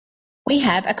We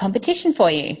have a competition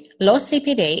for you. Law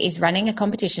CPD is running a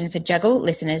competition for Juggle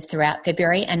listeners throughout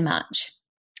February and March.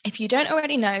 If you don't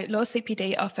already know, Law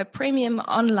CPD offer premium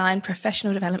online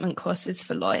professional development courses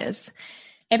for lawyers.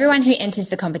 Everyone who enters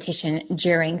the competition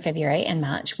during February and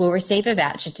March will receive a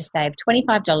voucher to save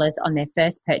 $25 on their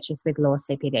first purchase with Law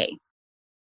CPD.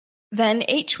 Then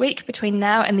each week between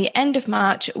now and the end of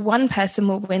March, one person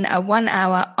will win a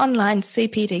 1-hour online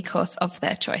CPD course of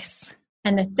their choice.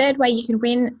 And the third way you can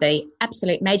win the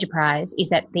absolute major prize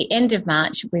is at the end of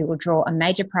March, we will draw a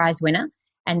major prize winner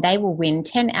and they will win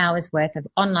 10 hours worth of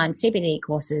online CPD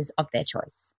courses of their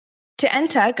choice. To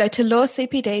enter, go to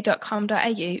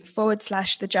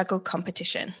lawcpd.com.au/the Juggle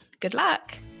competition. Good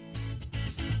luck.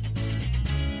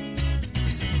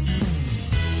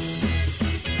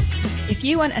 If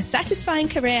you want a satisfying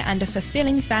career and a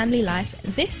fulfilling family life,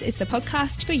 this is the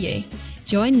podcast for you.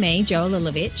 Join me, Joel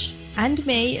Lilovich, and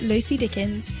me, Lucy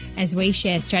Dickens, as we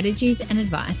share strategies and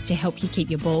advice to help you keep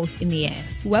your balls in the air.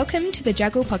 Welcome to the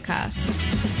Juggle podcast.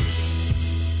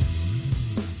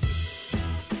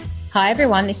 Hi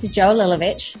everyone, this is Joel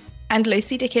Lilovich. And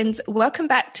Lucy Dickens. Welcome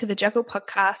back to the Juggle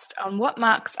podcast on what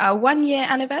marks our 1-year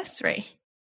anniversary.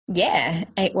 Yeah,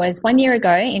 it was 1 year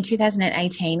ago in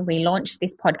 2018 we launched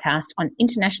this podcast on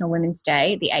International Women's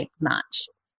Day, the 8th of March.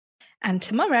 And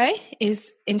tomorrow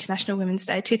is International Women's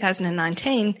Day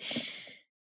 2019.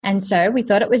 And so we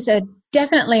thought it was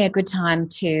definitely a good time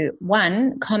to,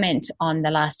 one, comment on the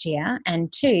last year,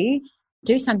 and two,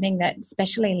 do something that's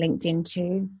specially linked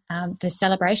into the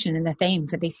celebration and the theme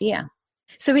for this year.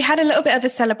 So we had a little bit of a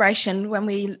celebration when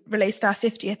we released our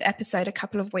 50th episode a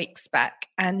couple of weeks back.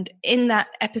 And in that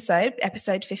episode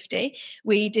 50,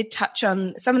 we did touch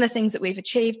on some of the things that we've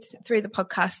achieved through the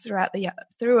podcast throughout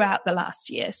the last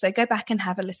year. So go back and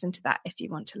have a listen to that if you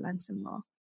want to learn some more.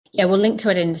 Yeah, we'll link to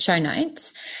it in the show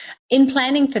notes. In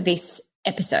planning for this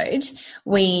episode,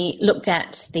 we looked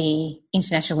at the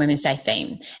International Women's Day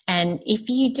theme. And if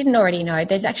you didn't already know,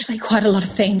 there's actually quite a lot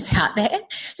of themes out there.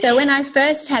 So when I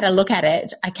first had a look at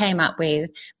it, I came up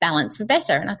with Balance for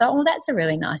Better. And I thought, well, that's a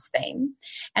really nice theme.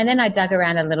 And then I dug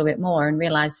around a little bit more and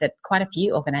realised that quite a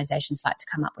few organisations like to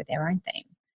come up with their own theme.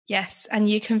 Yes, and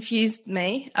you confused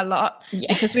me a lot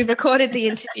because we recorded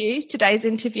today's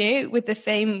interview with the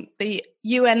theme, the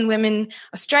UN Women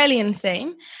Australian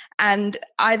theme. And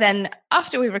I then,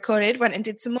 after we recorded, went and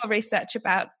did some more research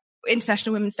about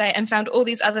International Women's Day and found all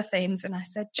these other themes. And I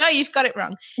said, Jo, you've got it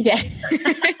wrong. Yeah.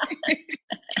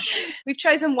 We've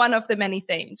chosen one of the many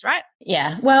themes, right?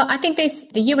 Yeah. Well, I think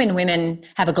the UN Women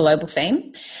have a global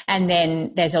theme, and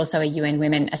then there's also a UN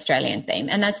Women Australian theme.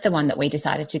 And that's the one that we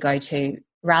decided to go to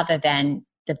rather than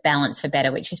the Balance for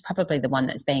Better, which is probably the one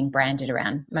that's being branded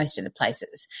around most of the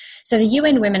places. So the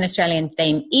UN Women Australian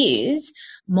theme is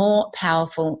More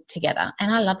Powerful Together.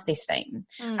 And I love this theme.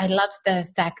 I love the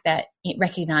fact that it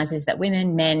recognises that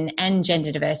women, men and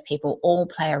gender diverse people all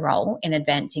play a role in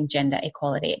advancing gender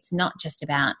equality. It's not just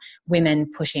about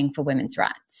women pushing for women's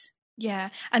rights. Yeah,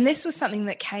 and this was something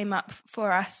that came up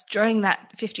for us during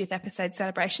that 50th episode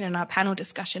celebration in our panel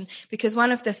discussion, because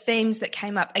one of the themes that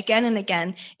came up again and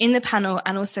again in the panel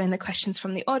and also in the questions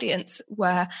from the audience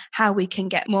were how we can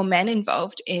get more men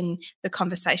involved in the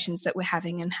conversations that we're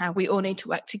having and how we all need to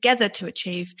work together to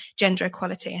achieve gender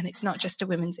equality, and it's not just a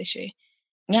women's issue.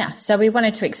 Yeah, so we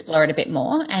wanted to explore it a bit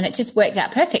more, and it just worked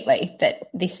out perfectly that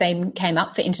this theme came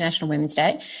up for International Women's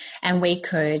Day, and we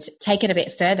could take it a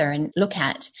bit further and look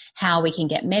at how we can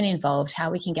get men involved,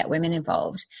 how we can get women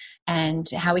involved, and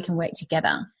how we can work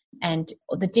together, and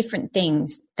the different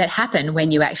things that happen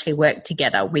when you actually work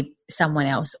together with someone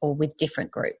else or with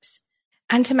different groups.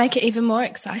 And to make it even more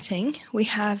exciting, we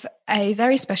have a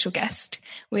very special guest.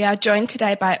 We are joined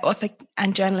today by author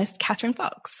and journalist Catherine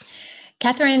Fox.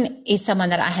 Catherine is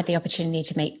someone that I had the opportunity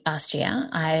to meet last year.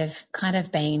 I've kind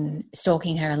of been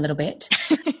stalking her a little bit.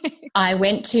 I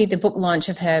went to the book launch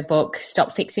of her book,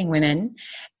 Stop Fixing Women,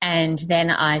 and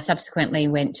then I subsequently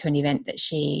went to an event that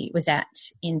she was at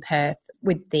in Perth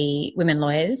with the Women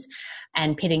Lawyers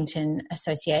and Piddington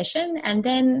Association, and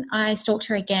then I stalked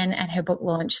her again at her book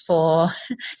launch for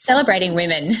Celebrating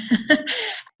Women.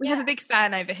 We have a big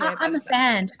fan over here. I'm a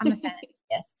fan.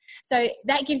 Yes. So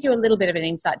that gives you a little bit of an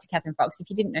insight to Catherine Fox if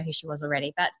you didn't know who she was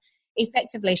already. But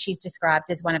effectively, she's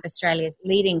described as one of Australia's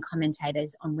leading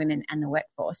commentators on women and the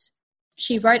workforce.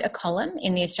 She wrote a column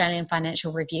in the Australian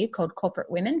Financial Review called Corporate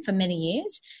Women for many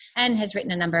years and has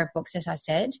written a number of books, as I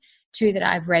said, two that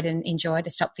I've read and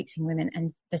enjoyed, Stop Fixing Women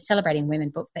and the Celebrating Women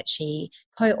book that she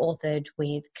co-authored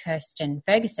with Kirsten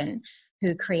Ferguson,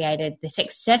 who created the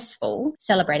successful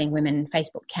Celebrating Women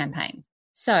Facebook campaign.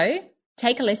 So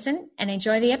take a listen and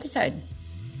enjoy the episode.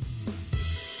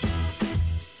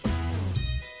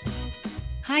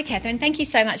 Hi, Catherine. Thank you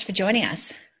so much for joining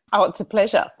us. Oh, it's a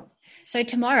pleasure. So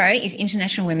tomorrow is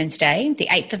International Women's Day, the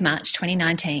 8th of March,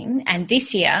 2019. And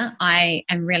this year, I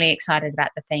am really excited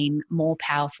about the theme, More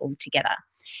Powerful Together.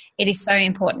 It is so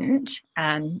important,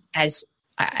 as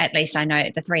at least I know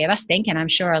the three of us think, and I'm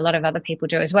sure a lot of other people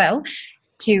do as well,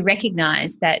 to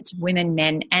recognise that women,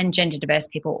 men and gender diverse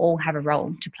people all have a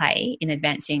role to play in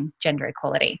advancing gender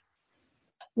equality.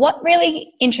 What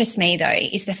really interests me, though,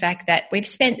 is the fact that we've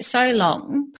spent so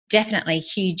long, definitely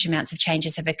huge amounts of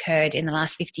changes have occurred in the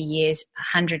last 50 years,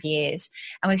 100 years,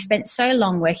 and we've spent so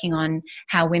long working on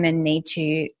how women need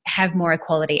to have more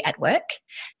equality at work.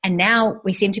 And now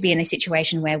we seem to be in a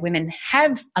situation where women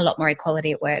have a lot more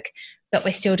equality at work, but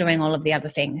we're still doing all of the other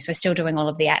things. We're still doing all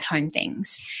of the at-home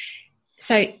things.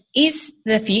 So is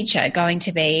the future going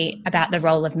to be about the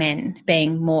role of men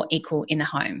being more equal in the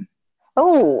home?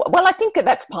 Oh, well, I think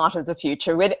that's part of the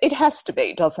future. It has to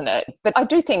be, doesn't it? But I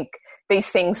do think these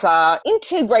things are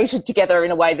integrated together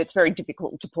in a way that's very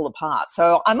difficult to pull apart.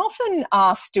 So I'm often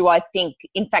asked, do I think,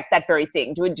 in fact, that very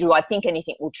thing, do I think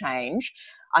anything will change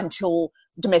until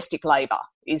domestic labour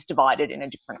is divided in a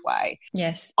different way?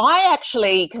 Yes. I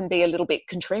actually can be a little bit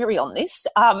contrary on this.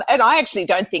 And I actually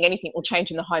don't think anything will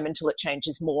change in the home until it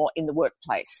changes more in the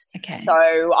workplace. Okay.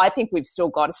 So I think we've still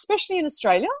got, especially in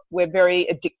Australia, we're very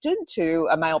addicted to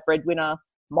a male breadwinner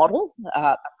model,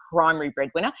 a primary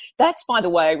breadwinner. That's, by the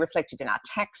way, reflected in our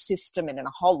tax system and in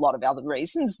a whole lot of other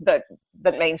reasons that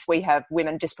means we have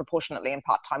women disproportionately in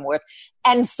part-time work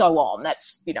and so on.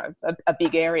 That's, a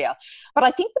big area. But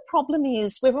I think the problem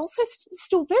is we're also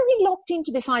still very locked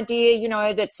into this idea,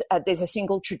 that there's a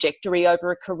single trajectory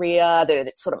over a career, that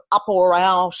it's sort of up or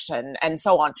out and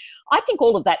so on. I think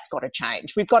all of that's got to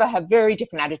change. We've got to have very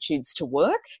different attitudes to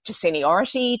work, to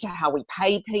seniority, to how we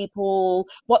pay people,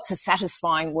 what's a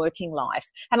satisfying working life.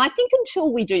 And I think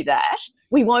until we do that,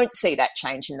 we won't see that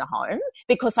change in the home,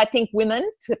 because I think women,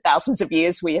 for thousands of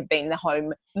years, we have been the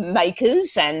home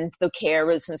makers and the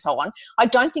carers and so on. I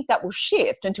don't think that will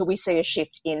shift until we see a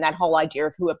shift in that whole idea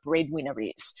of who a breadwinner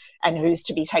is and who's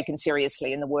to be taken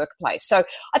seriously in the workplace. So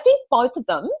I think both of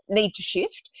them need to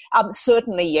shift.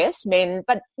 Certainly, yes, men,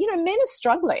 but, men are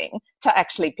struggling to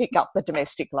actually pick up the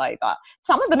domestic labour.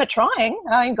 Some of them are trying.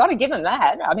 Got to give them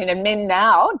that. And men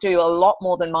now do a lot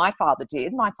more than my father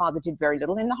did. My father did very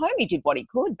little in the home. He did what he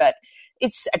could, but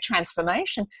it's a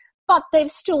transformation. But they're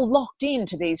still locked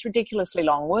into these ridiculously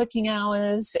long working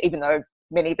hours, even though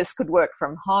many of us could work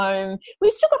from home.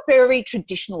 We've still got very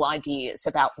traditional ideas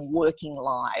about working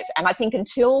lives. And I think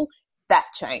until that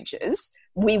changes,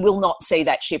 we will not see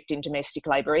that shift in domestic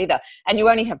labour either. And you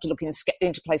only have to look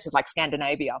into places like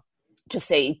Scandinavia to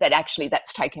see that actually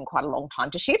that's taken quite a long time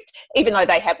to shift, even though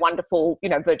they have wonderful,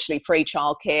 virtually free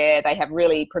childcare, they have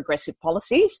really progressive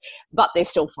policies, but they're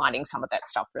still finding some of that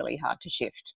stuff really hard to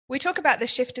shift. We talk about the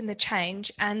shift and the change,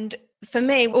 and for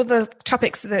me, all the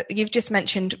topics that you've just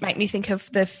mentioned make me think of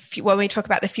when we talk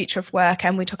about the future of work,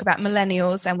 and we talk about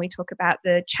millennials, and we talk about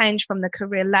the change from the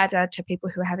career ladder to people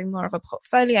who are having more of a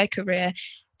portfolio career.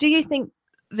 Do you think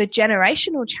the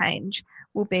generational change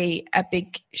will be a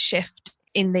big shift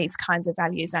in these kinds of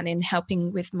values and in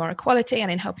helping with more equality and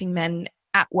in helping men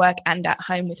at work and at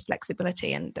home with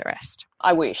flexibility and the rest?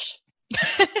 I wish.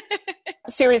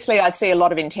 Seriously, I see a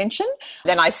lot of intention.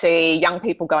 Then I see young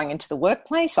people going into the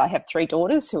workplace. I have 3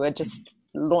 daughters who are just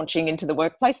launching into the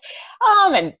workplace,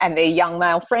 and their young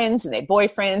male friends and their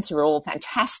boyfriends who are all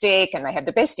fantastic and they have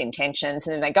the best intentions,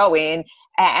 and then they go in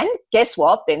and guess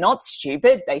what? They're not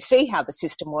stupid. They see how the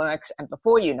system works, and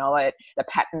before you know it, the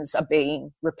patterns are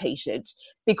being repeated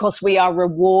because we are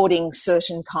rewarding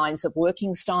certain kinds of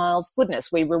working styles.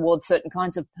 Goodness, we reward certain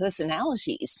kinds of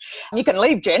personalities. You can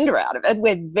leave gender out of it.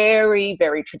 We're very,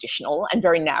 very traditional and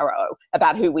very narrow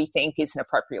about who we think is an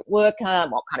appropriate worker,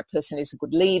 what kind of person is a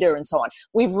good leader, and so on.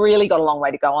 We've really got a long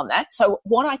way to go on that. So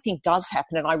what I think does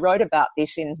happen, and I wrote about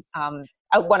this in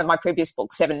one of my previous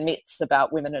books, 7 Myths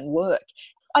About Women and Work,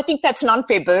 I think that's an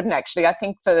unfair burden, actually. I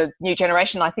think for the new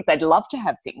generation, I think they'd love to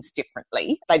have things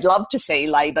differently. They'd love to see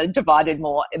labour divided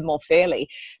more fairly,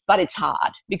 but it's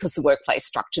hard because the workplace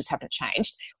structures haven't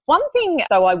changed. One thing,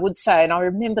 though, I would say, and I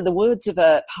remember the words of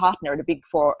a partner at a Big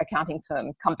Four accounting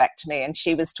firm come back to me, and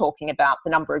she was talking about the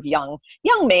number of young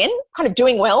men kind of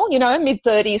doing well,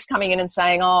 mid-30s, coming in and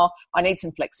saying, oh, I need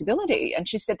some flexibility. And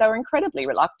she said they were incredibly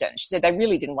reluctant. She said they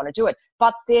really didn't want to do it,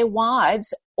 but their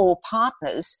wives or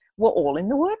partners were all in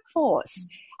the workforce,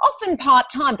 often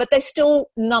part-time, but they still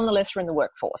nonetheless were in the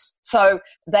workforce. So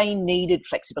they needed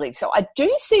flexibility. So I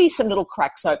do see some little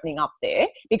cracks opening up there,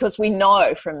 because we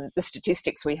know from the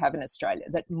statistics we have in Australia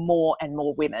that more and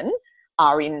more women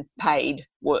are in paid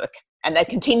work, and they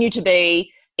continue to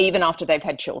be even after they've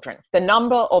had children. The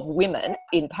number of women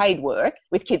in paid work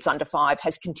with kids under 5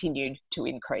 has continued to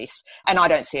increase, and I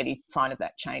don't see any sign of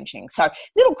that changing. So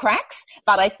little cracks,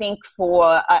 but I think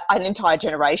for an entire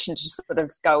generation to sort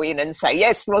of go in and say,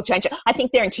 yes, we'll change it, I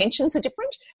think their intentions are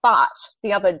different. But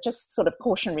the other just sort of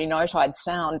cautionary note I'd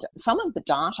sound, some of the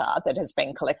data that has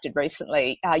been collected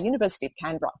recently, University of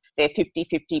Canberra, their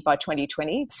 50-50 by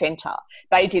 2020 centre,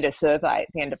 they did a survey at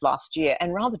the end of last year,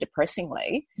 and rather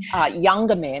depressingly,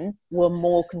 younger men were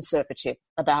more conservative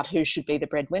about who should be the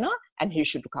breadwinner and who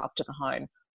should look after the home.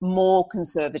 More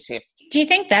conservative. Do you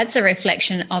think that's a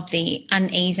reflection of the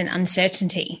unease and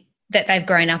uncertainty that they've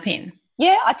grown up in?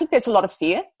 Yeah, I think there's a lot of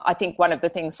fear. I think one of the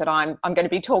things that I'm going to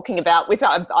be talking about with,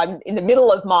 I'm in the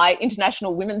middle of my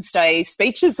International Women's Day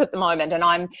speeches at the moment,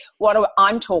 and what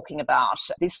I'm talking about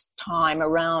this time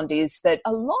around is that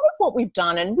a lot of what we've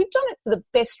done, and we've done it for the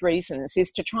best reasons,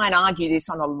 is to try and argue this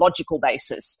on a logical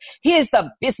basis. Here's the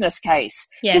business case.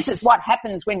 Yes. This is what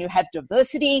happens when you have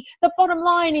diversity. The bottom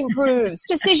line improves.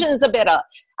 Decisions are better.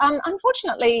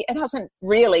 Unfortunately, it hasn't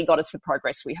really got us the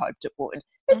progress we hoped it would.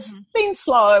 It's been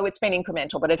slow, it's been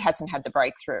incremental, but it hasn't had the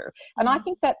breakthrough. And I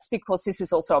think that's because this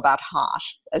is also about heart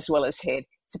as well as head.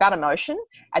 It's about emotion,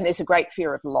 and there's a great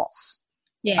fear of loss.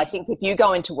 Yes. I think if you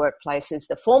go into workplaces,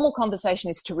 the formal conversation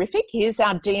is terrific. Here's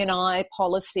our D&I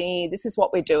policy. This is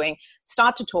what we're doing.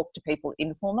 Start to talk to people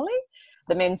informally.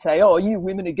 The men say, oh, you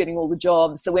women are getting all the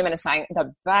jobs. The women are saying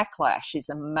the backlash is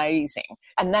amazing.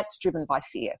 And that's driven by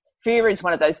fear. Fear is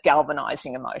one of those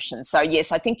galvanizing emotions. So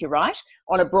yes, I think you're right.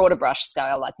 On a broader brush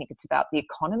scale, I think it's about the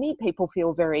economy. People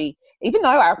feel even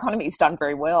though our economy has done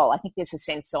very well, I think there's a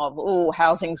sense of,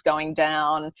 housing's going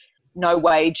down, no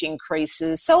wage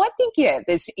increases. So I think,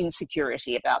 there's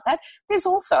insecurity about that. There's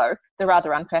also the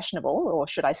rather unfashionable, or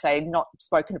should I say not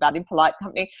spoken about in polite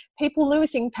company, people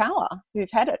losing power who've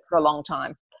had it for a long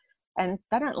time. And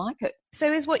they don't like it.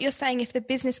 So is what you're saying, if the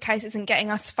business case isn't getting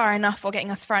us far enough or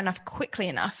getting us far enough quickly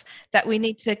enough, that we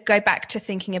need to go back to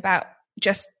thinking about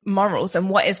just morals and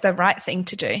what is the right thing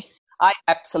to do? I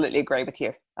absolutely agree with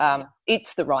you.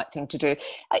 It's the right thing to do.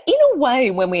 In a way,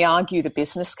 when we argue the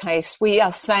business case, we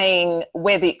are saying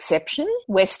we're the exception,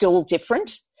 we're still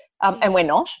different. And we're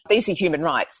not. These are human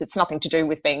rights. It's nothing to do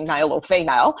with being male or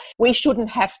female. We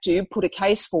shouldn't have to put a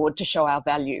case forward to show our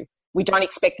value. We don't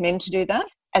expect men to do that.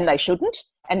 And they shouldn't,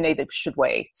 and neither should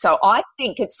we. So I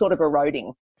think it's sort of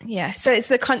eroding. Yeah, so it's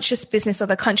the conscious business or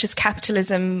the conscious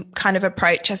capitalism kind of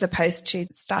approach as opposed to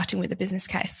starting with a business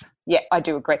case. Yeah, I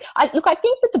do agree. I think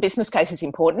that the business case is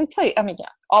important.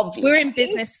 Obviously. We're in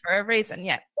business for a reason,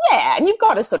 yeah. Yeah, and you've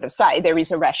got to sort of say there is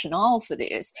a rationale for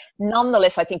this.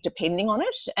 Nonetheless, I think depending on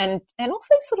it and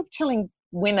also sort of telling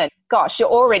women, gosh, you're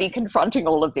already confronting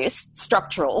all of this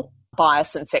structural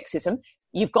bias and sexism.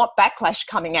 You've got backlash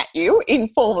coming at you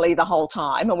informally the whole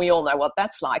time, and we all know what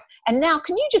that's like. And now,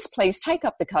 can you just please take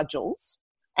up the cudgels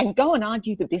and go and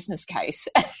argue the business case?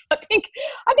 I think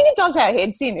it does our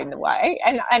heads in a way.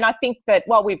 And I think that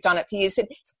while we've done it for years,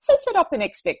 it's also set up an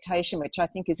expectation, which I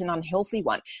think is an unhealthy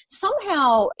one.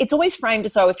 Somehow, it's always framed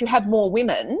as though if you have more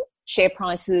women, share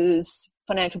prices,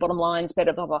 financial bottom lines,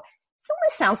 better, blah, blah. It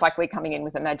almost sounds like we're coming in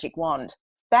with a magic wand.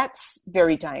 That's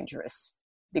very dangerous,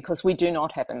 because we do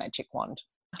not have a magic wand.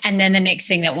 And then the next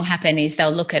thing that will happen is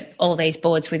they'll look at all these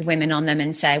boards with women on them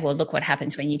and say, well, look what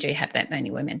happens when you do have that many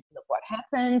women. Look what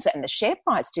happens, and the share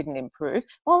price didn't improve.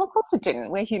 Well, of course it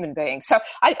didn't. We're human beings. So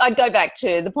I'd go back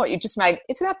to the point you just made.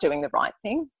 It's about doing the right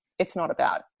thing. It's not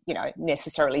about,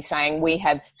 necessarily saying we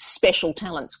have special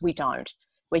talents. We don't.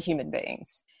 We're human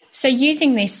beings. So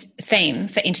using this theme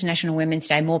for International Women's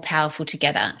Day, More Powerful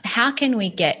Together, how can we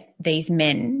get these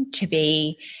men to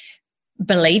be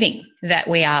believing that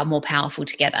we are more powerful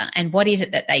together, and what is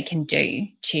it that they can do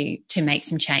to make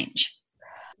some change?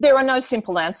 There are no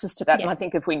simple answers to that, and I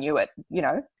think if we knew it,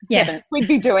 heavens, we'd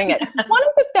be doing it. One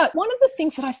of the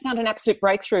things that I found an absolute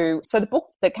breakthrough, so the book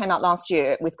that came out last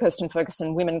year with Kirsten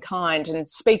Ferguson, Womankind, and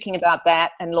speaking about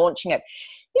that and launching it,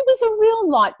 it was a real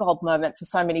light bulb moment for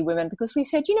so many women, because we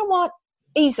said, you know what,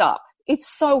 ease up. It's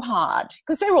so hard,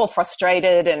 because they're all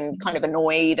frustrated and kind of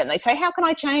annoyed, and they say, how can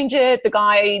I change it? The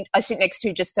guy I sit next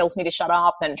to just tells me to shut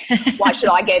up, and why should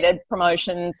I get a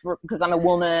promotion because I'm a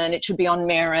woman? It should be on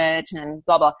merit and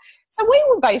blah, blah. So we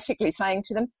were basically saying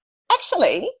to them,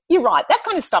 actually, you're right. That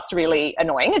kind of stuff's really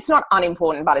annoying. It's not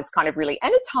unimportant, but it's kind of really,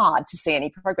 and it's hard to see any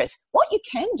progress. What you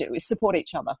can do is support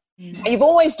each other. Mm-hmm. You've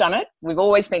always done it. We've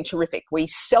always been terrific. We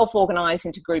self-organise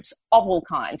into groups of all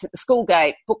kinds, at the school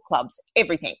gate, book clubs,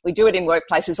 everything. We do it in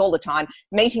workplaces all the time.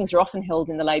 Meetings are often held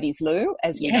in the ladies' loo,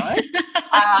 as we know,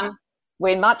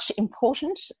 where much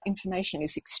important information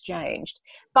is exchanged.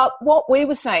 But what we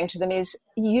were saying to them is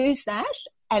use that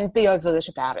and be overt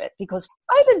about it. Because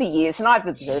over the years, and I've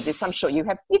observed this, I'm sure you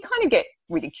have, you kind of get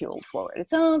ridiculed for it.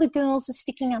 It's, oh, the girls are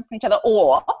sticking up for each other,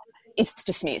 or it's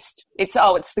dismissed. It's,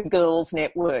 oh, it's the girls'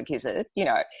 network, is it? You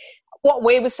know, what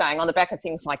we were saying on the back of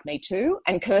things like Me Too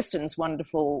and Kirsten's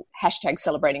wonderful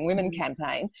 #CelebratingWomen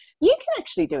campaign, you can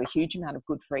actually do a huge amount of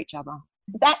good for each other.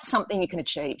 That's something you can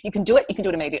achieve. You can do it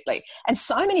immediately. And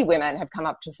so many women have come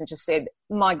up to us and just said,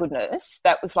 my goodness,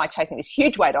 that was like taking this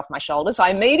huge weight off my shoulders. I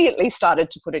immediately started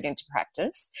to put it into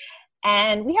practice.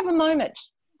 And we have a moment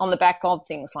on the back of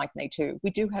things like Me Too. We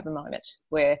do have a moment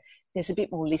where there's a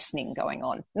bit more listening going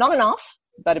on. Not enough,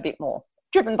 but a bit more.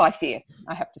 Driven by fear,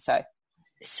 I have to say.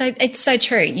 So it's so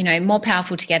true. You know, more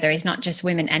powerful together is not just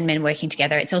women and men working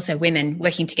together. It's also women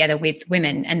working together with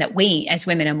women, and that we as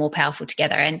women are more powerful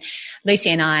together. And Lucy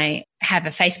and I have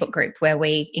a Facebook group where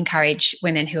we encourage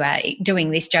women who are doing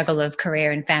this juggle of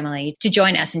career and family to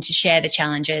join us and to share the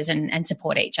challenges and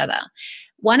support each other.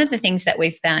 One of the things that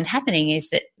we've found happening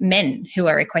is that men who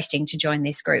are requesting to join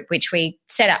this group, which we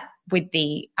set up with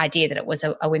the idea that it was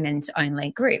a women's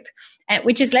only group,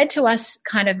 which has led to us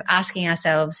kind of asking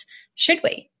ourselves, should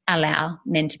we allow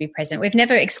men to be present? We've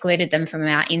never excluded them from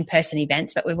our in-person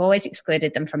events, but we've always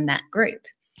excluded them from that group.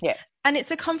 Yeah. And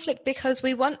it's a conflict because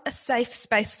we want a safe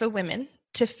space for women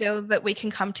to feel that we can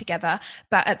come together.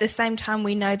 But at the same time,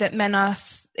 we know that men are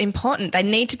important. They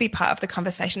need to be part of the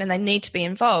conversation and they need to be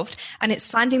involved. And it's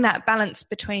finding that balance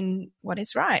between what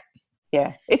is right.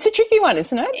 Yeah, it's a tricky one,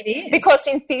 isn't it? It is. Because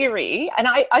in theory, and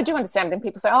I do understand when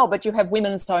people say, oh, but you have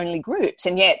women's only groups,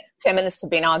 and yet feminists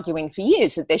have been arguing for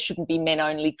years that there shouldn't be men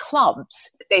only clubs,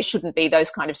 there shouldn't be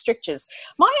those kind of strictures.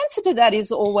 My answer to that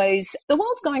is always, the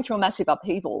world's going through a massive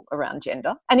upheaval around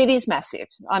gender, and it is massive.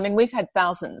 I mean, we've had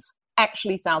thousands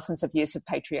of years of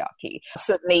patriarchy,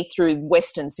 certainly through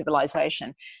Western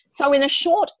civilization. So in a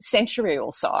short century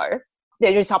or so,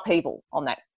 there is upheaval on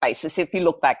that basis. If you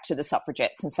look back to the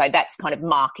suffragettes and say that's kind of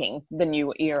marking the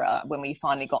new era when we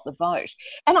finally got the vote.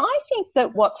 And I think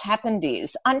that what's happened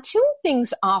is, until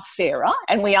things are fairer,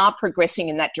 and we are progressing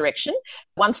in that direction,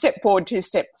 one step forward, two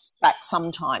steps back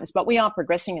sometimes, but we are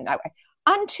progressing in that way.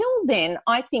 Until then,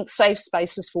 I think safe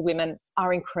spaces for women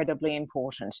are incredibly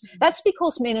important. That's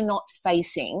because men are not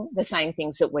facing the same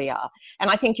things that we are. And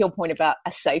I think your point about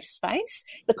a safe space,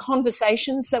 the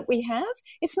conversations that we have,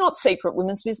 it's not secret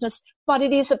women's business, but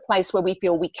it is a place where we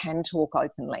feel we can talk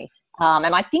openly.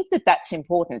 And I think that that's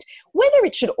important. Whether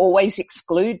it should always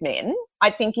exclude men,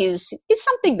 I think is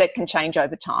something that can change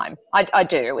over time. I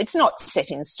do. It's not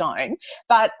set in stone.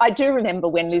 But I do remember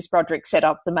when Liz Broderick set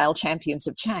up the Male Champions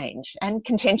of Change, and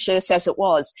contentious as it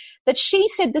was, that she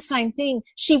said the same thing.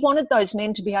 She wanted those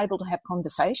men to be able to have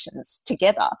conversations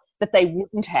together that they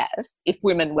wouldn't have if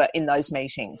women were in those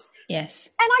meetings. Yes.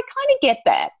 And I kind of get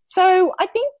that. So I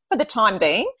think for the time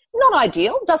being, not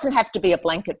ideal, doesn't have to be a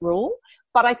blanket rule.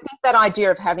 But I think that idea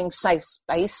of having safe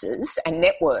spaces and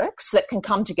networks that can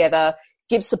come together,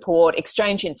 give support,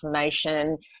 exchange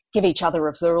information, give each other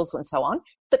referrals and so on,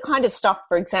 the kind of stuff,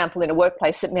 for example, in a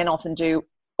workplace that men often do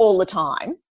all the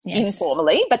time, yes,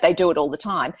 informally, but they do it all the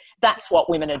time, that's what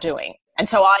women are doing. And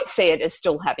so I see it as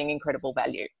still having incredible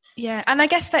value. Yeah, and I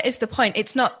guess that is the point.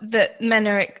 It's not that men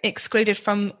are excluded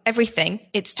from everything.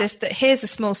 It's just that here's a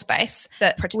small space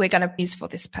that we're going to use for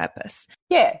this purpose.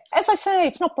 Yeah, as I say,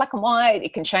 it's not black and white.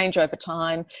 It can change over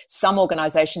time. Some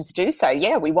organisations do say,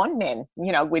 yeah, we want men.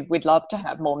 You know, we'd love to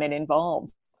have more men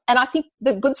involved. And I think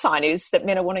the good sign is that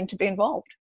men are wanting to be involved.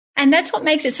 And that's what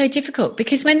makes it so difficult,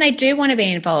 because when they do want to be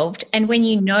involved, and when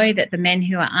you know that the men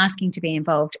who are asking to be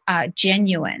involved are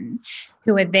genuine,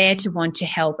 who are there to want to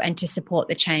help and to support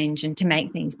the change and to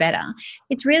make things better,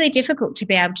 it's really difficult to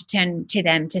be able to turn to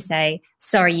them to say,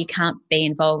 sorry, you can't be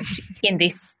involved in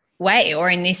this way or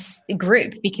in this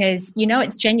group, because you know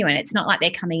it's genuine. It's not like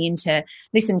they're coming in to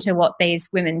listen to what these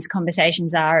women's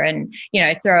conversations are and, you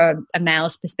know, throw a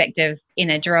male's perspective in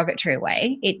a derogatory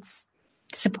way. It's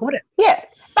supportive. Yeah.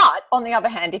 But on the other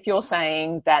hand, if you're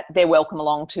saying that they're welcome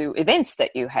along to events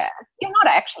that you have, you're not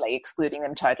actually excluding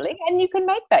them totally. And you can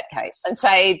make that case and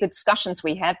say the discussions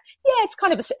we have, yeah, it's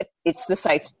kind of it's the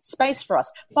safe space for us.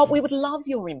 But we would love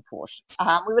your input.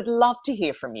 We would love to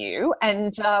hear from you.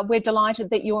 And we're delighted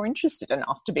that you're interested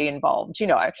enough to be involved, you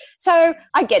know. So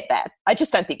I get that. I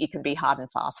just don't think you can be hard and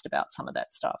fast about some of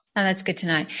that stuff. Oh, that's good to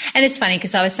know. And it's funny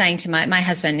because I was saying to my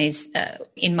husband is,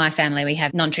 in my family, we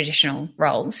have non-traditional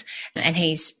roles, and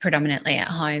he's predominantly at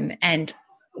home, and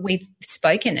we've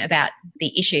spoken about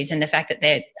the issues and the fact that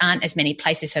there aren't as many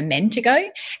places for men to go.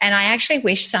 And I actually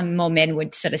wish some more men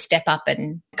would sort of step up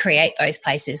and create those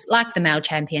places like the Male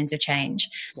Champions of Change,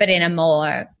 but in a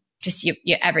more just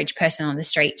your average person on the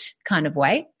street kind of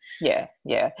way. Yeah,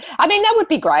 yeah. I mean, that would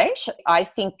be great. I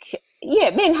think,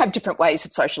 yeah, men have different ways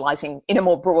of socialising in a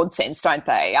more broad sense, don't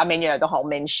they? I mean, the whole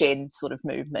men's shed sort of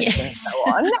movement and so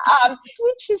on,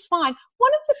 which is fine.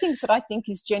 One of the things that I think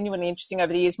is genuinely interesting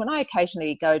over the years, when I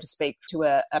occasionally go to speak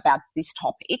to about this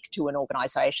topic to an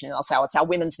organisation, I'll say, oh, it's our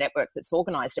women's network that's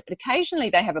organised it, but occasionally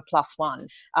they have a +1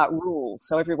 rule,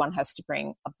 so everyone has to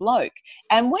bring a bloke.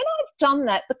 And when I've done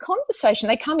that, the conversation,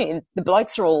 they come in, the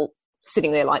blokes are all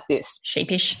sitting there like this.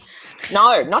 Sheepish.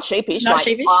 No, not sheepish. Not like,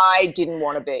 sheepish? I didn't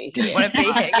want to be here. Didn't want to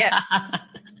be here, yeah.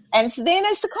 And so then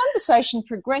as the conversation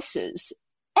progresses,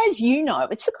 as you know,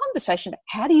 it's a conversation about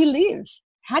how do you live?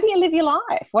 How do you live your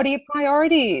life? What are your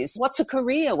priorities? What's a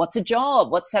career? What's a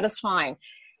job? What's satisfying?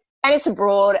 And it's a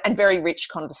broad and very rich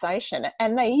conversation.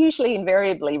 And they usually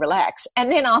invariably relax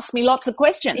and then ask me lots of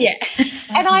questions. Yeah.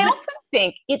 And I often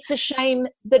think it's a shame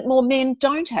that more men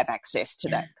don't have access to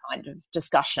that kind of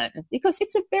discussion, because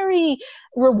it's a very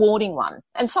rewarding one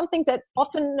and something that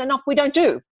often enough we don't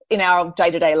do in our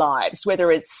day-to-day lives,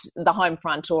 whether it's the home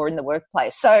front or in the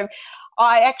workplace. So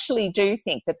I actually do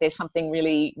think that there's something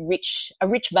really rich, a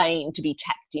rich vein to be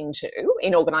tapped into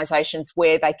in organisations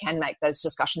where they can make those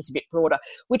discussions a bit broader,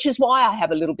 which is why I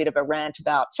have a little bit of a rant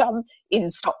about, in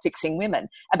Stop Fixing Women,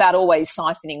 about always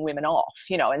siphoning women off,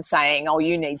 and saying, oh,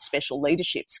 you need special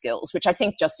leadership skills, which I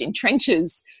think just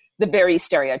entrenches the very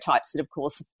stereotypes that have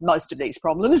caused most of these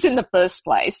problems in the first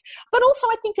place. But also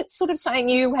I think it's sort of saying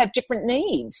you have different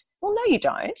needs. Well, no, you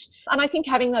don't. And I think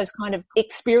having those kind of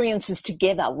experiences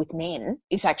together with men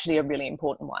is actually a really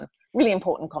important one. Really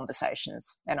important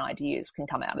conversations and ideas can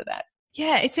come out of that.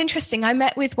 Yeah, it's interesting. I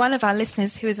met with one of our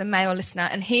listeners who is a male listener,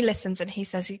 and he listens and he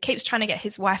says he keeps trying to get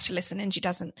his wife to listen and she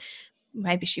doesn't.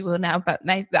 Maybe she will now, but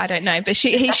maybe, I don't know. But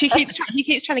he keeps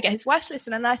trying to get his wife to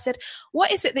listen. And I said,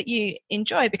 what is it that you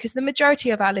enjoy? Because the majority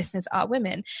of our listeners are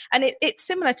women. And it's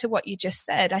similar to what you just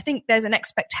said. I think there's an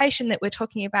expectation that we're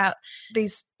talking about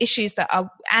these issues that are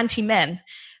anti-men,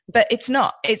 but it's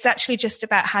not. It's actually just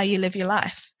about how you live your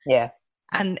life. Yeah.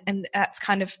 And that's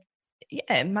kind of,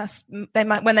 yeah,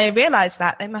 when they realize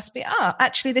that, they must be,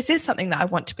 actually, this is something that I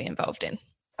want to be involved in.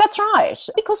 That's right,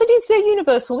 because they're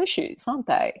universal issues, aren't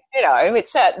they?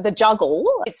 It's the juggle.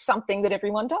 It's something that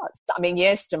everyone does. I mean,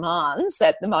 yes, demands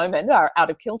at the moment are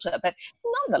out of kilter, but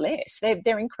nonetheless,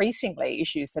 they're increasingly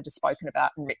issues that are spoken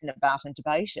about and written about and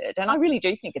debated. And I really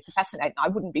do think it's fascinating. I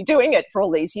wouldn't be doing it for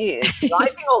all these years,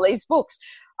 writing all these books.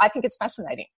 I think it's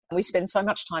fascinating. We spend so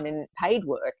much time in paid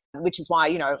work, which is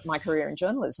why, my career in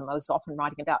journalism, I was often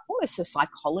writing about almost the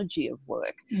psychology of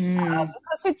work.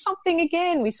 Because it's something,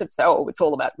 again, we sort of say, it's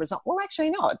all about result. Well, actually,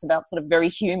 no, it's about sort of very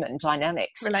human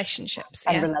dynamics. Relationships.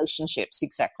 And relationships,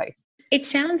 exactly. It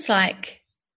sounds like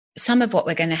some of what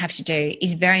we're going to have to do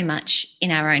is very much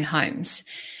in our own homes.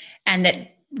 And that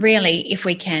really, if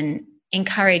we can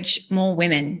encourage more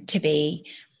women to be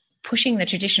pushing the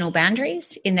traditional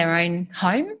boundaries in their own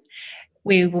home,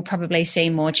 we will probably see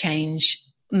more change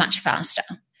much faster.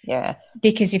 Yeah.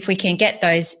 Because if we can get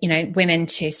those, women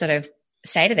to sort of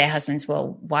say to their husbands,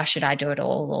 well, why should I do it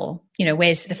all? Or,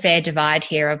 where's the fair divide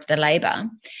here of the labour?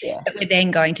 Yeah. But we're then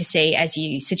going to see, as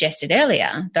you suggested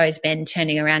earlier, those men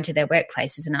turning around to their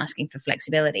workplaces and asking for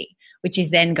flexibility, which is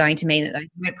then going to mean that those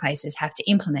workplaces have to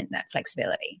implement that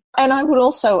flexibility. And I would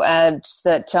also add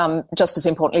that just as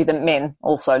importantly, the men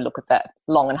also look at that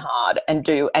long and hard and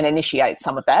initiate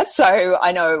some of that. So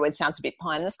I know it sounds a bit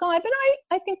pie in the sky, but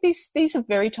I think these are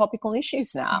very topical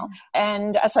issues now.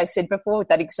 And as I said before with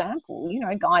that example,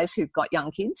 guys who've got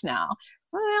young kids now,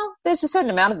 well, there's a certain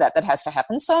amount of that has to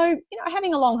happen. So,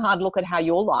 having a long, hard look at how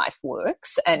your life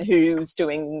works and who's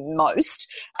doing most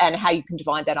and how you can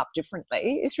divide that up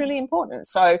differently is really important.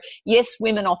 So, yes,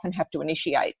 women often have to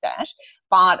initiate that.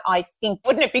 But I think,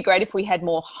 wouldn't it be great if we had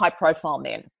more high-profile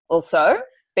men also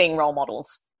being role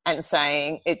models and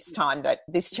saying it's time that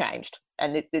this changed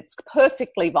and it's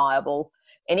perfectly viable.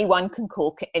 Anyone can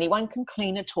cook, anyone can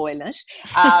clean a toilet,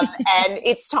 and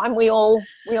it's time we all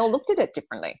looked at it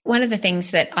differently. One of the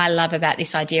things that I love about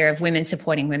this idea of women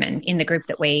supporting women in the group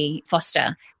that we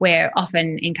foster, we're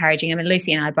often encouraging,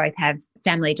 Lucy and I both have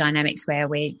family dynamics where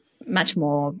we're much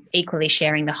more equally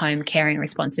sharing the home caring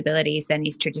responsibilities than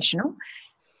is traditional.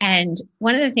 And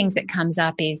one of the things that comes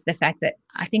up is the fact that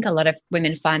I think a lot of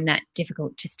women find that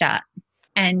difficult to start.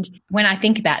 And when I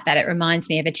think about that, it reminds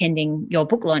me of attending your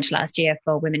book launch last year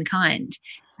for Womankind.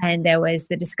 And there was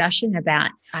the discussion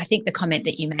about, I think the comment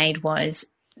that you made was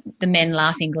the men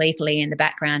laughing gleefully in the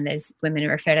background as women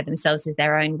refer to themselves as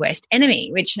their own worst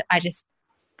enemy, which I just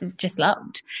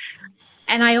loved.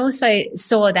 And I also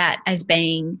saw that as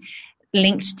being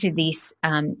linked to this,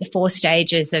 the 4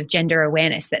 stages of gender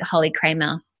awareness that Holly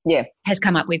Kramer Yeah. has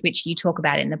come up with, which you talk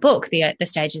about in the book, the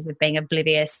stages of being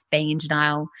oblivious, being in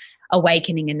denial,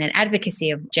 awakening, and then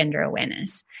advocacy of gender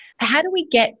awareness. How do we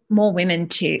get more women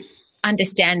to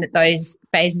understand that those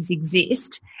phases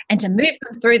exist and to move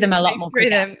them through them a lot more through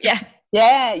quicker? them? Yeah.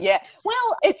 Yeah.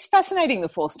 Well, it's fascinating, the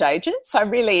 4 stages.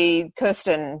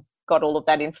 Kirsten got all of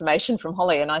that information from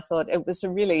Holly, and I thought it was a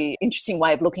really interesting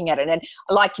way of looking at it. And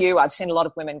like you, I've seen a lot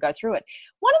of women go through it.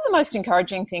 One of the most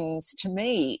encouraging things to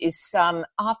me is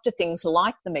after things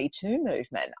like the Me Too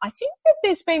movement, I think that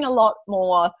there's been a lot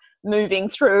more moving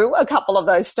through a couple of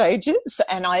those stages.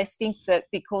 And I think that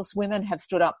because women have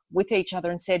stood up with each other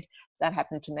and said, that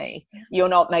happened to me, you're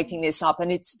not making this up.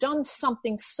 And it's done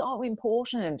something so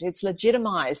important. It's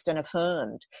legitimized and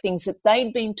affirmed things that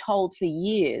they'd been told for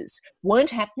years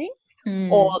weren't happening.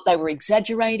 Or they were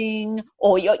exaggerating,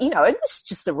 or, it was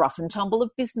just the rough and tumble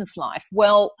of business life.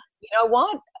 Well, you know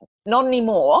what? Not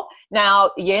anymore.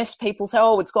 Now, yes, people say,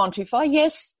 oh, it's gone too far.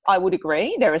 Yes, I would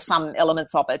agree. There are some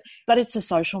elements of it, but it's a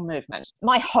social movement.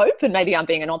 My hope, and maybe I'm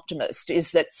being an optimist,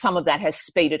 is that some of that has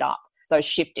speeded up those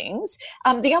shiftings.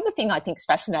 The other thing I think is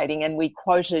fascinating, and we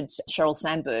quoted Sheryl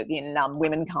Sandberg in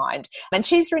Womankind, and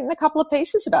she's written a couple of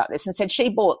pieces about this and said she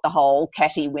bought the whole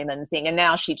catty women thing, and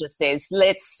now she just says,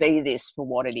 let's see this for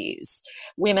what it is.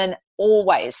 Women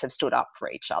always have stood up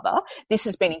for each other. This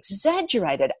has been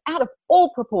exaggerated out of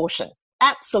all proportion.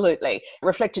 Absolutely.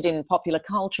 Reflected in popular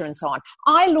culture and so on.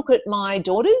 I look at my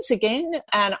daughters again,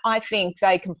 and I think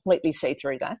they completely see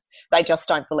through that. They just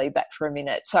don't believe that for a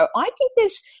minute. So I think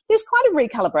there's quite a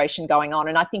recalibration going on.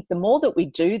 And I think the more that we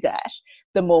do that,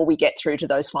 the more we get through to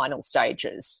those final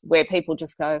stages where people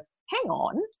just go, hang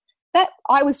on, that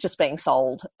I was just being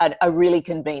sold a really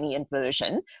convenient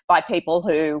version by people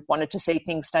who wanted to see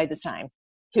things stay the same,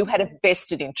 who had a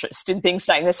vested interest in things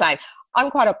staying the same. I'm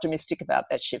quite optimistic about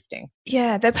that shifting.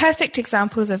 Yeah, they're perfect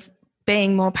examples of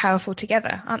being more powerful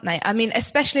together, aren't they? I mean,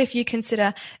 especially if you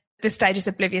consider the stages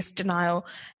of oblivious denial.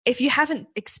 If you haven't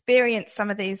experienced some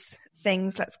of these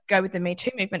things, let's go with the Me Too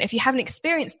movement. If you haven't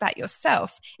experienced that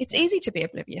yourself, it's easy to be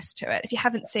oblivious to it if you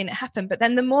haven't seen it happen. But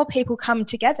then the more people come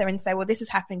together and say, well, this is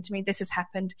happening to me, this has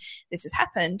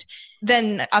happened,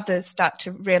 then others start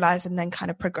to realize and then kind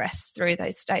of progress through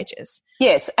those stages.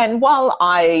 Yes, and while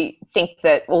I think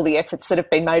that all the efforts that have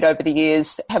been made over the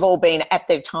years have all been at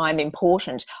their time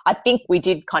important, I think we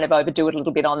did kind of overdo it a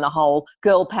little bit on the whole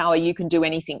girl power, you can do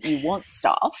anything you want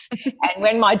stuff. And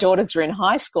when my daughters were in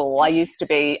high school, I used to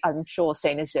be, I'm sure,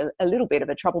 seen as a little bit of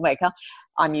a troublemaker.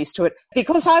 I'm used to it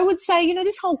because I would say,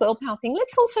 this whole girl power thing,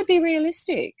 let's also be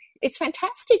realistic. It's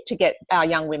fantastic to get our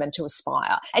young women to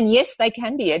aspire. And yes, they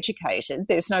can be educated.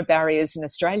 There's no barriers in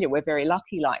Australia. We're very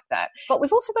lucky like that. But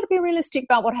we've also got to be realistic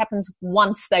about what happens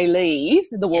once they leave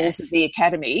the walls of the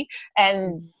academy,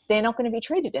 and they're not going to be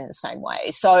treated in the same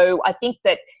way. So I think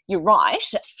that you're right.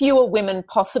 Fewer women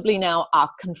possibly now are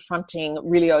confronting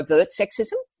really overt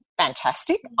sexism.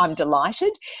 Fantastic. I'm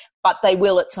delighted. But they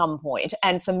will at some point.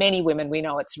 And for many women, we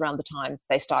know it's around the time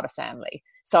they start a family.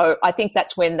 So I think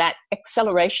that's when that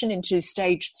acceleration into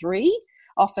stage 3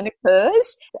 often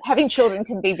occurs. Having children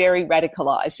can be very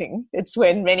radicalizing. It's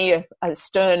when many a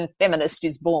stern feminist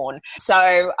is born.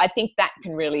 So I think that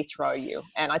can really throw you.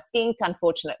 And I think,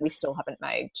 unfortunately, we still haven't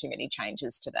made too many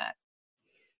changes to that.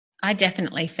 I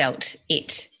definitely felt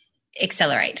it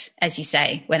accelerate, as you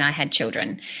say, when I had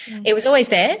children. It was always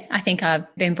there. I think I've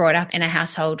been brought up in a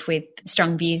household with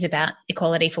strong views about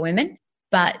equality for women,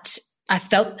 but I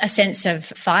felt a sense of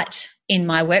fight in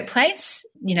my workplace,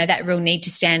 that real need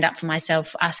to stand up for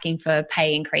myself, asking for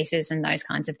pay increases and those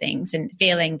kinds of things, and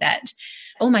feeling that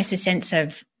almost a sense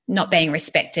of not being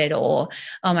respected, or,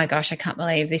 oh my gosh, I can't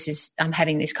believe I'm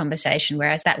having this conversation,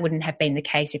 whereas that wouldn't have been the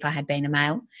case if I had been a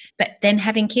male. But then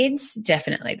having kids,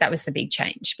 definitely, that was the big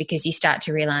change, because you start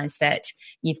to realize that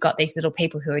you've got these little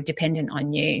people who are dependent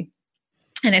on you,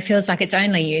 and it feels like it's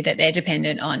only you that they're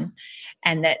dependent on,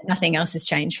 and that nothing else has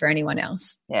changed for anyone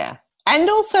else. Yeah.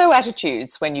 And also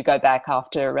attitudes when you go back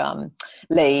after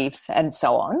leave and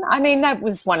so on. I mean, that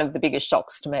was one of the biggest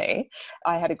shocks to me.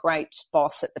 I had a great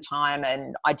boss at the time,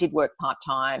 and I did work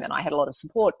part-time, and I had a lot of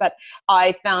support, but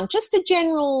I found just a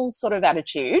general sort of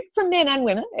attitude from men and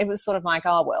women. It was sort of like,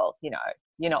 oh, well,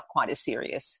 you're not quite as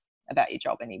serious about your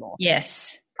job anymore.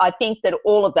 Yes. I think that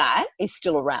all of that is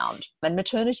still around. And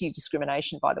maternity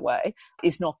discrimination, by the way,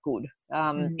 is not good.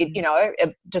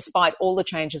 Despite all the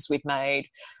changes we've made,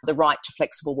 the right to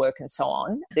flexible work and so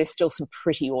on, there's still some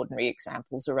pretty ordinary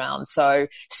examples around. So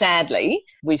sadly,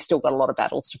 we've still got a lot of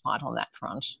battles to fight on that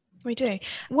front. We do.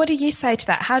 What do you say to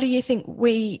that? How do you think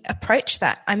we approach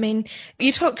that? I mean,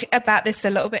 you talk about this a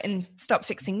little bit in Stop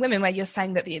Fixing Women, where you're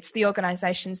saying that it's the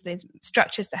organisations, there's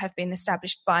structures that have been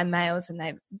established by males and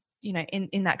they,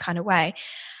 in that kind of way.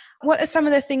 What are some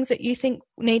of the things that you think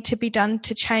need to be done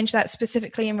to change that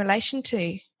specifically in relation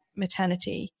to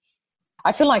maternity?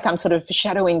 I feel like I'm sort of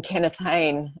foreshadowing Kenneth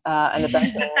Hayne and the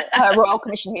Banking Royal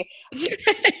Commission here.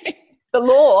 The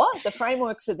law, the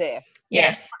frameworks are there.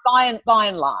 Yes. By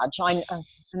and large,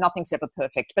 nothing's ever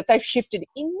perfect, but they've shifted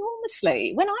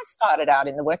enormously. When I started out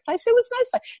in the workplace,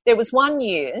 there was 1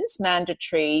 year's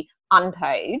mandatory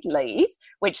unpaid leave,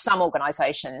 which some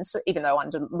organisations, even though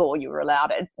under law you were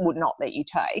allowed it, would not let you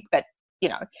take. But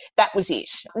that was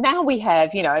it. Now we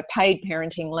have, paid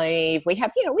parenting leave. We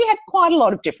have quite a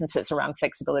lot of differences around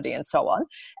flexibility and so on.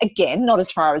 Again, not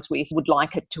as far as we would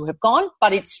like it to have gone,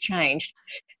 but it's changed.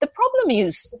 The problem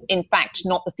is, in fact,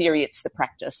 not the theory, it's the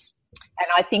practice. And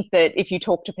I think that if you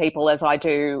talk to people, as I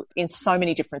do, in so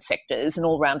many different sectors and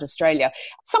all around Australia,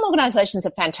 some organisations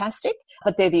are fantastic,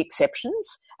 but they're the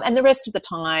exceptions. And the rest of the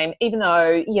time, even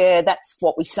though, that's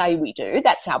what we say we do,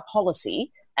 that's our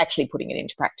policy, actually putting it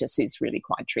into practice is really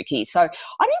quite tricky. So I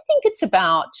don't think it's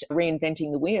about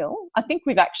reinventing the wheel. I think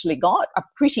we've actually got a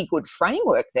pretty good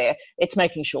framework there. It's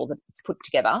making sure that it's put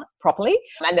together properly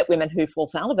and that women who fall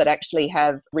foul of it actually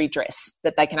have redress,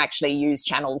 that they can actually use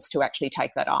channels to actually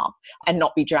take that up and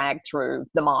not be dragged through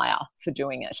the mire for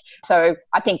doing it. So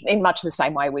I think in much the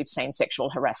same way we've seen sexual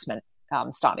harassment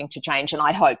starting to change, and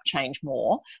I hope change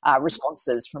more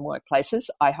responses from workplaces.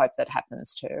 I hope that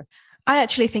happens too. I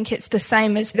actually think it's the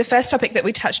same as the first topic that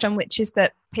we touched on, which is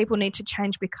that people need to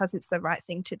change because it's the right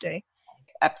thing to do.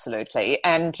 Absolutely.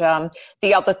 And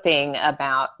the other thing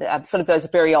about sort of those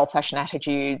very old-fashioned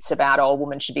attitudes about, a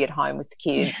woman should be at home with the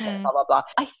kids and blah, blah, blah.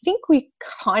 I think we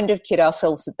kind of kid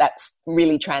ourselves that that's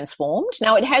really transformed.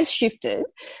 Now, it has shifted,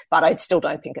 but I still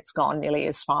don't think it's gone nearly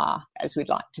as far as we'd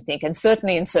like to think. And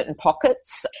certainly in certain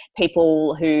pockets,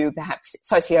 people who perhaps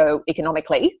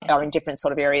socioeconomically are in different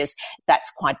sort of areas,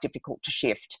 that's quite difficult to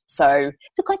shift. So,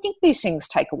 look, I think these things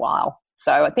take a while.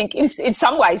 So I think in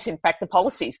some ways, in fact, the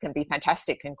policies can be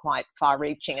fantastic and quite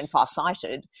far-reaching and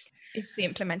far-sighted. It's the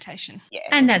implementation. Yeah.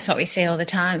 And that's what we see all the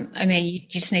time. I mean, you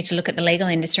just need to look at the legal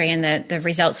industry and the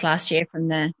results last year from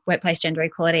the Workplace Gender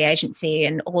Equality Agency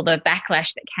and all the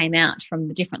backlash that came out from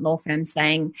the different law firms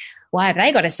saying, why have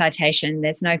they got a citation?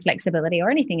 There's no flexibility or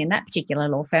anything in that particular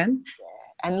law firm. Yeah.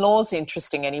 And law's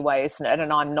interesting anyway, isn't it?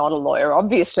 And I'm not a lawyer,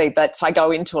 obviously, but I go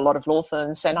into a lot of law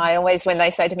firms and I always, when they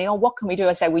say to me, what can we do?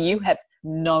 I say, well, you have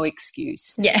no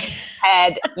excuse. Yeah.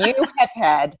 You have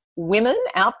had women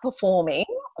outperforming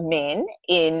men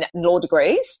in law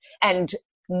degrees and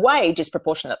way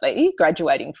disproportionately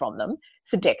graduating from them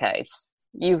for decades.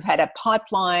 You've had a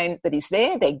pipeline that is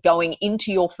there. They're going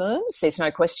into your firms. There's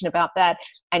no question about that.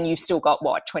 And you've still got,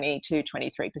 22,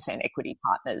 23% equity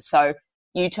partners. So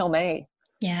you tell me.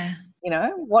 Yeah.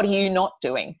 What are you not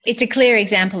doing? It's a clear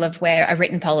example of where a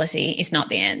written policy is not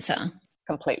the answer.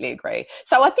 Completely agree.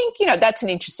 So I think, that's an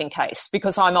interesting case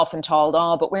because I'm often told,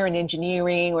 but we're in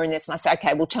engineering, we're in this. And I say,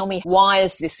 okay, well, tell me, why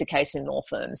is this the case in law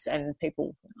firms? And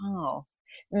people,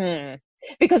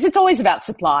 because it's always about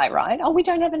supply, right? We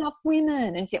don't have enough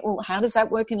women. And you say, well, how does that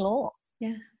work in law?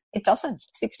 Yeah. It doesn't.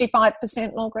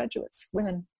 65% law graduates,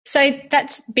 women. So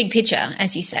that's big picture,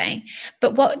 as you say.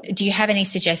 But do you have any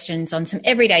suggestions on some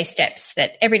everyday steps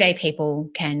that everyday people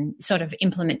can sort of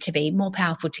implement to be more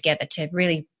powerful together to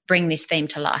really bring this theme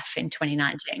to life in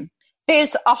 2019?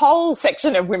 There's a whole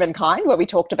section of Womankind where we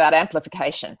talked about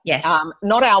amplification. Yes.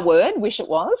 Not our word, wish it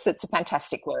was. It's a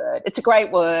fantastic word. It's a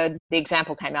great word. The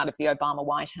example came out of the Obama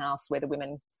White House where the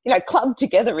women, clubbed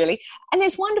together really. And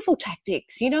there's wonderful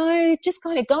tactics, just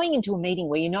kind of going into a meeting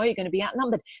where you're going to be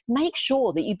outnumbered. Make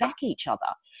sure that you back each other.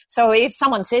 So if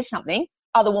someone says something,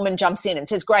 other woman jumps in and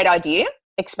says, great idea,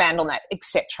 expand on that,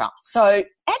 etc. So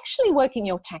actually working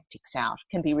your tactics out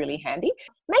can be really handy.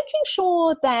 Making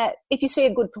sure that if you see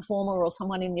a good performer or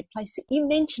someone in your place, you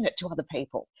mention it to other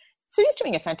people. Sue's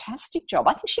doing a fantastic job.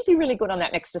 I think she'd be really good on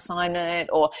that next assignment,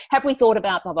 or have we thought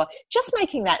about blah, blah. Just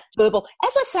making that verbal.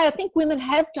 As I say, I think women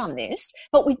have done this,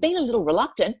 but we've been a little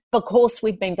reluctant because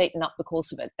we've been beaten up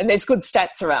because of it. And there's good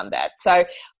stats around that. So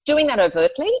doing that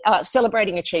overtly,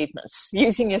 celebrating achievements,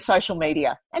 using your social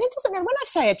media. And it doesn't matter, when I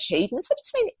say achievements, I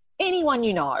just mean anyone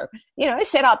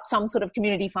set up some sort of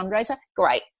community fundraiser.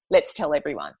 Great. Let's tell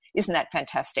everyone. Isn't that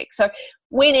fantastic? So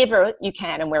whenever you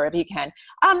can and wherever you can.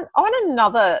 On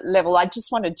another level, I just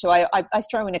wanted to, I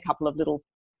throw in a couple of little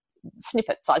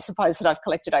snippets, I suppose, that I've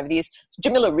collected over the years.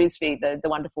 Jamila Rizvi, the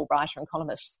wonderful writer and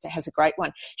columnist, has a great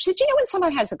one. She said, you know, when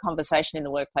someone has a conversation in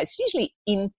the workplace, usually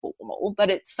informal, but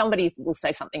it's somebody will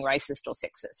say something racist or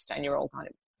sexist, and you're all kind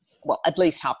of, well, at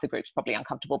least half the group's probably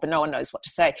uncomfortable, but no one knows what to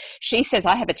say. She says,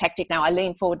 I have a tactic now. I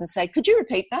lean forward and say, could you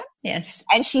repeat that? Yes.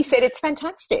 And she said it's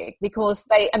fantastic because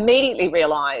they immediately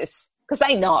realise, because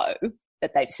they know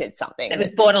that they've said something. That was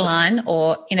borderline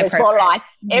or inappropriate. It was borderline.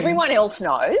 Mm-hmm. Everyone else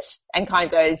knows and kind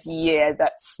of goes, yeah,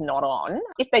 that's not on.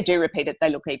 If they do repeat it, they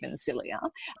look even sillier.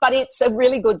 But it's a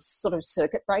really good sort of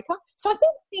circuit breaker. So I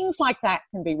think things like that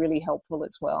can be really helpful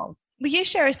as well. Will you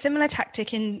share a similar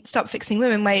tactic in Stop Fixing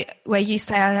Women where you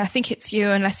say, and I think it's you,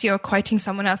 unless you're quoting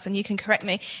someone else and you can correct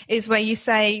me, is where you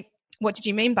say, what did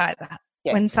you mean by that?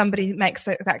 Yeah. When somebody makes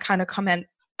that kind of comment.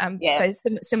 So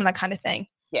similar kind of thing.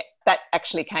 Yeah, that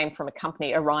actually came from a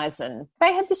company, Horizon.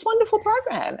 They had this wonderful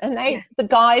program and the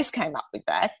guys came up with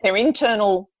that, their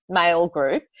internal male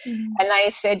group, and they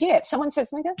said, yeah, if someone says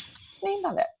something, go, what do you mean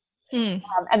by that?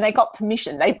 And they got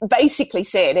permission. They basically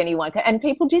said anyone can, and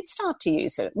people did start to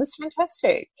use it. It was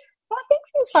fantastic. So I think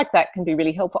things like that can be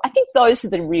really helpful. I think those are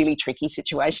the really tricky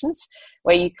situations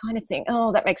where you kind of think,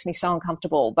 oh, that makes me so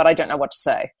uncomfortable, but I don't know what to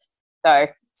say. So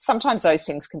sometimes those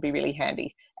things can be really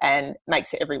handy and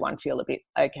makes everyone feel a bit,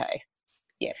 okay,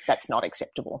 yeah, that's not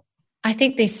acceptable. I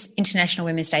think this International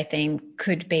Women's Day theme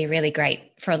could be really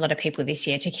great for a lot of people this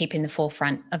year to keep in the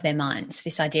forefront of their minds,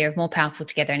 this idea of more powerful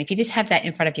together. And if you just have that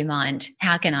in front of your mind,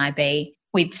 how can I be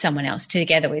with someone else,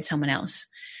 together with someone else?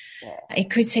 Yeah. It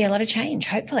could see a lot of change,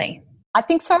 hopefully. I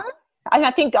think so. And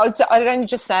I think I'd only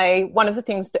just say one of the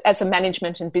things as a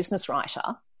management and business writer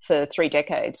for 3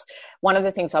 decades, one of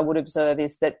the things I would observe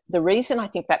is that the reason I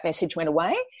think that message went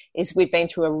away is we've been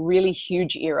through a really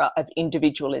huge era of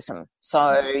individualism.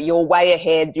 So your way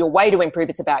ahead, your way to improve,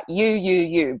 it's about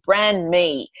you, brand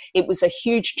me. It was a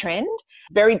huge trend,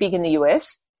 very big in the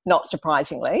US, not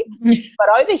surprisingly. But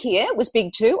over here it was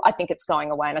big too. I think it's going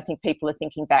away, and I think people are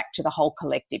thinking back to the whole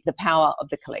collective, the power of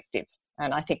the collective.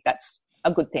 And I think that's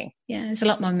a good thing. Yeah, there's a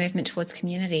lot more movement towards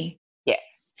community. Yeah.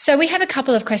 So we have a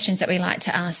couple of questions that we like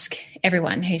to ask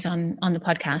everyone who's on the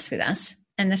podcast with us.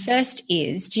 And the first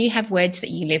is, do you have words that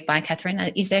you live by, Catherine?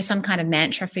 Is there some kind of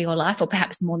mantra for your life, or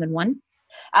perhaps more than one?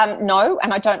 No,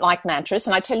 and I don't like mantras.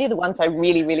 And I tell you the ones I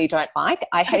really, really don't like.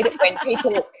 I hate it when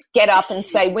people get up and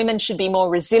say women should be more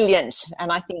resilient.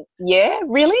 And I think, yeah,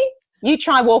 really? You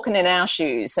try walking in our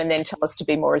shoes and then tell us to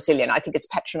be more resilient. I think it's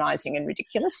patronising and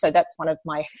ridiculous. So that's one of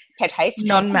my pet hates.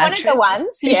 Non-mantras. One of the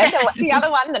ones, the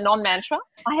other one, the non-mantra.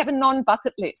 I have a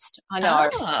non-bucket list. I know.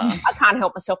 Oh. I can't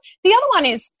help myself. The other one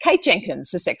is Kate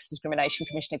Jenkins, the Sex Discrimination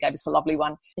Commissioner, gave us a lovely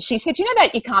one. She said, you know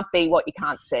that you can't be what you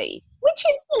can't see, which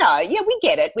is, we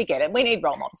get it. We need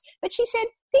role models. But she said,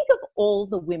 think of all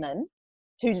the women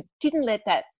who didn't let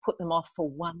that put them off for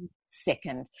 1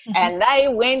 second. And they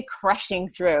went crashing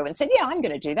through and said, yeah, I'm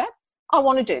going to do that. I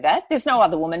want to do that. There's no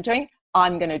other woman doing.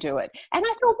 I'm going to do it. And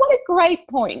I thought, what a great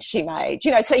point she made.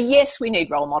 So yes, we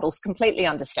need role models, completely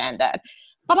understand that.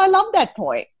 But I love that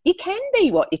point. You can be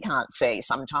what you can't see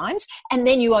sometimes, and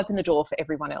then you open the door for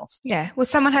everyone else. Yeah, well,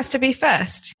 someone has to be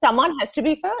first. Someone has to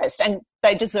be first, and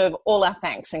they deserve all our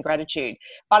thanks and gratitude.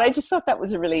 But I just thought that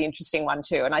was a really interesting one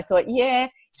too. And I thought, yeah,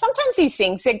 sometimes these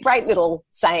things, they're great little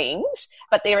sayings,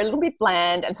 but they're a little bit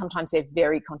bland, and sometimes they're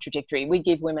very contradictory. We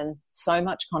give women so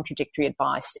much contradictory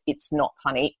advice. It's not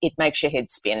funny. It makes your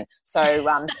head spin. So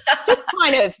just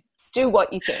kind of do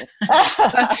what you think.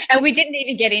 And we didn't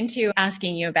even get into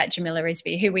asking you about Jamila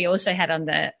Rizvi, who we also had on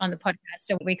the podcast.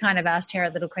 So we kind of asked her a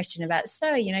little question about,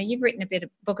 you've written a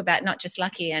book about Not Just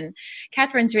Lucky, and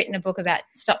Catherine's written a book about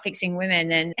Stop Fixing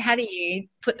Women. And how do you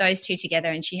put those two together?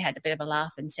 And she had a bit of a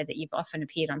laugh and said that you've often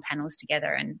appeared on panels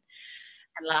together and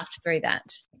laughed through that.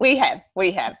 We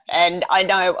have. And I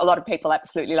know a lot of people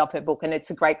absolutely love her book, and it's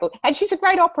a great book. And she's a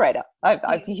great operator. I have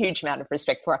a huge amount of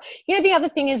respect for her. The other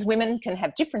thing is women can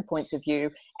have different points of view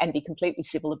and be completely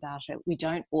civil about it. We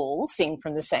don't all sing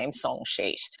from the same song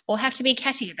sheet. Or have to be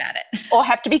catty about it. Or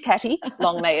have to be catty.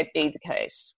 Long may it be the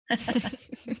case.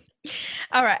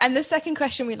 All right. And the second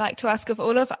question we like to ask of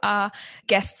all of our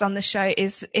guests on the show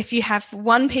is, if you have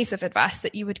one piece of advice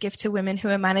that you would give to women who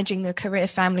are managing the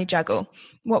career-family juggle,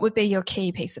 what would be your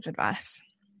key piece of advice?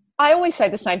 I always say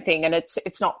the same thing, and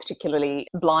it's not particularly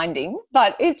blinding,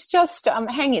 but it's just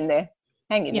hang in there.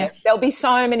 Hang in there. There'll be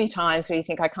so many times where you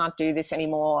think, I can't do this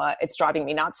anymore. It's driving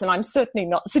me nuts. And I'm certainly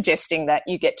not suggesting that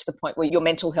you get to the point where your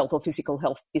mental health or physical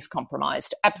health is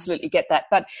compromised. Absolutely get that.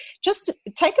 But just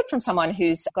take it from someone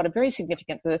who's got a very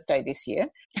significant birthday this year.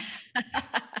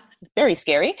 Very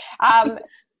scary.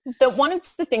 One of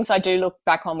the things I do look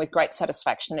back on with great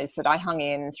satisfaction is that I hung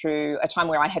in through a time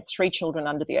where I had 3 children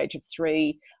under the age of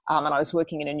 3, and I was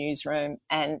working in a newsroom,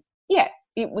 and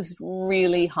it was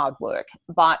really hard work.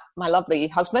 But my lovely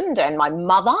husband and my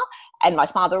mother and my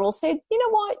father all said, you know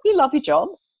what, you love your job.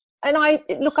 And I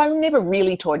never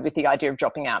really toyed with the idea of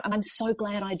dropping out, and I'm so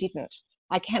glad I didn't.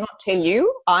 I cannot tell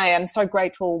you, I am so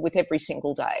grateful with every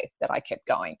single day that I kept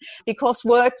going, because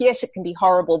work, yes, it can be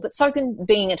horrible, but so can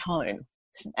being at home.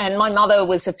 And my mother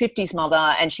was a 50s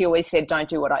mother, and she always said, don't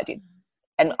do what I did.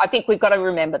 And I think we've got to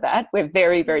remember that. We're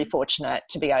very, very fortunate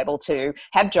to be able to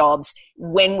have jobs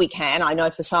when we can. I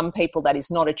know for some people that is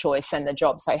not a choice, and the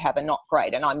jobs they have are not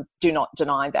great, and I do not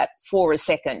deny that for a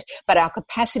second. But our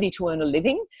capacity to earn a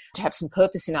living, to have some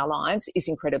purpose in our lives, is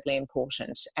incredibly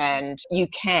important. And you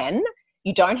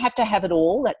don't have to have it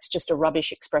all. That's just a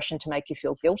rubbish expression to make you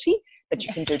feel guilty, but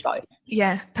you can do both.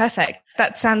 Yeah, perfect.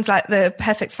 That sounds like the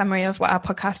perfect summary of what our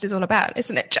podcast is all about,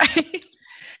 isn't it, Jo?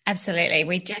 Absolutely.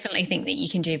 We definitely think that you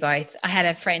can do both. I had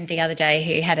a friend the other day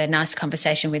who had a nice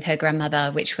conversation with her grandmother,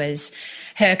 which was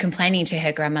her complaining to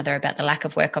her grandmother about the lack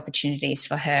of work opportunities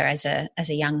for her as a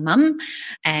young mum,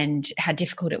 and how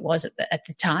difficult it was at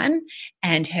the time.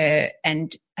 And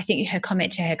I think her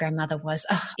comment to her grandmother was,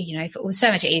 if it was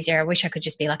so much easier, I wish I could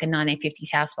just be like a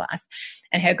 1950s housewife.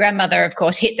 And her grandmother, of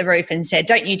course, hit the roof and said,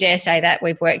 don't you dare say that.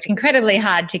 We've worked incredibly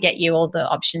hard to get you all the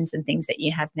options and things that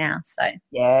you have now. So,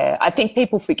 yeah, I think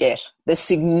people forget the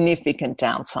significant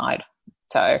downside.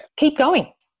 So keep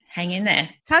going. Hang in there.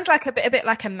 Sounds like a bit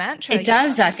like a mantra. It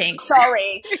does, I think.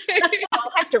 Sorry.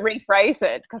 I'll have to rephrase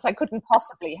it, because I couldn't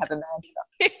possibly have a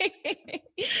mantra.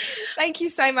 Thank you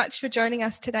so much for joining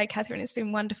us today, Catherine. It's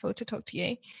been wonderful to talk to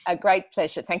you. A great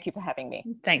pleasure. Thank you for having me.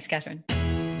 Thanks, Catherine.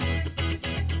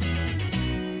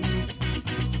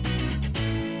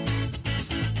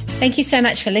 Thank you so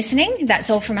much for listening. That's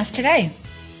all from us today.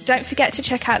 Don't forget to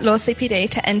check out Law CPD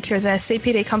to enter the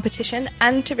CPD competition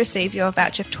and to receive your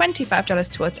voucher of $25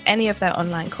 towards any of their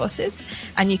online courses.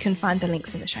 And you can find the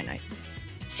links in the show notes.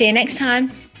 See you next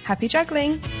time. Happy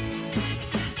juggling.